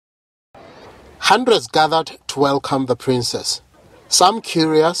Hundreds gathered to welcome the princess, some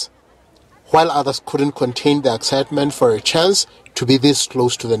curious, while others couldn't contain their excitement for a chance to be this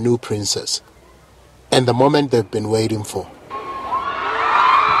close to the new princess, and the moment they've been waiting for.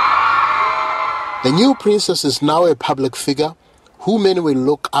 The new princess is now a public figure who many will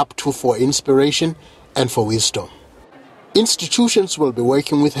look up to for inspiration and for wisdom. Institutions will be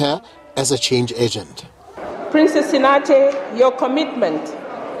working with her as a change agent. Princess Sinate, your commitment,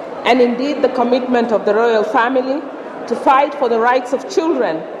 and indeed the commitment of the royal family to fight for the rights of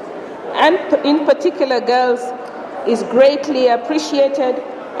children, and in particular girls, is greatly appreciated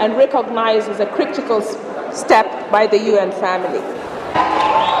and recognized as a critical step by the UN family.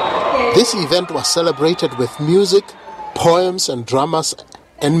 This event was celebrated with music, poems and dramas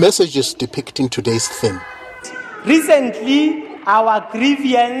and messages depicting today's theme. Recently, our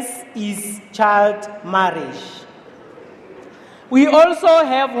grievance is child marriage. We also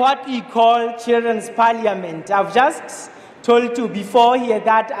have what we call Children's Parliament. I've just told you before here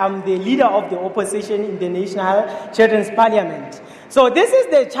that I'm the leader of the opposition in the National Children's Parliament. So this is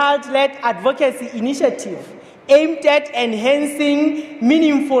the child-led advocacy initiative aimed at enhancing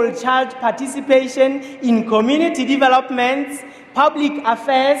meaningful child participation in community development, public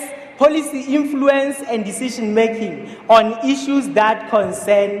affairs, policy influence and decision-making on issues that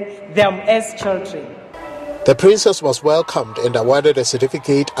concern them as children. The princess was welcomed and awarded a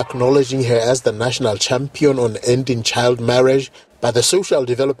certificate acknowledging her as the national champion on ending child marriage by the Social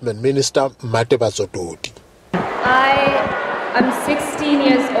Development Minister, Mohato. I am 16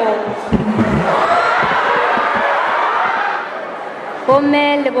 years old.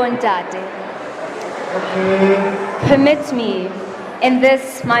 Permit me, in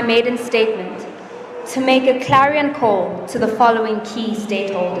this my maiden statement, to make a clarion call to the following key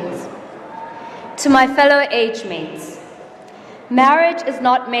stakeholders. To my fellow age mates, marriage is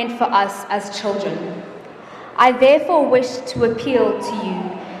not meant for us as children. I therefore wish to appeal to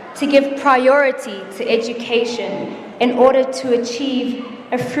you to give priority to education in order to achieve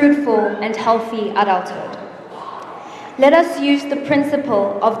a fruitful and healthy adulthood. Let us use the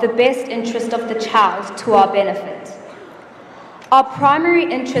principle of the best interest of the child to our benefit. Our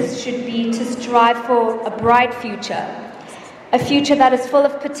primary interest should be to strive for a bright future, a future that is full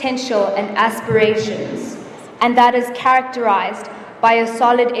of potential and aspirations, and that is characterized by a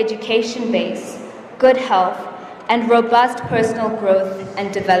solid education base, good health, and robust personal growth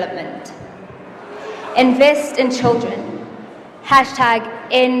and development. Invest in children.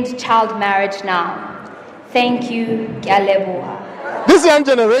 #End child marriage now. Thank you. This young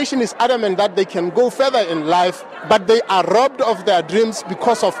generation is adamant that they can go further in life, but they are robbed of their dreams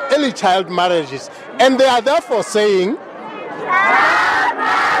because of early child marriages. And they are therefore saying, child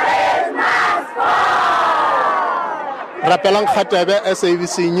marriage must fall! Rapelang Khatebe,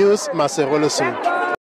 SABC News, Lesotho.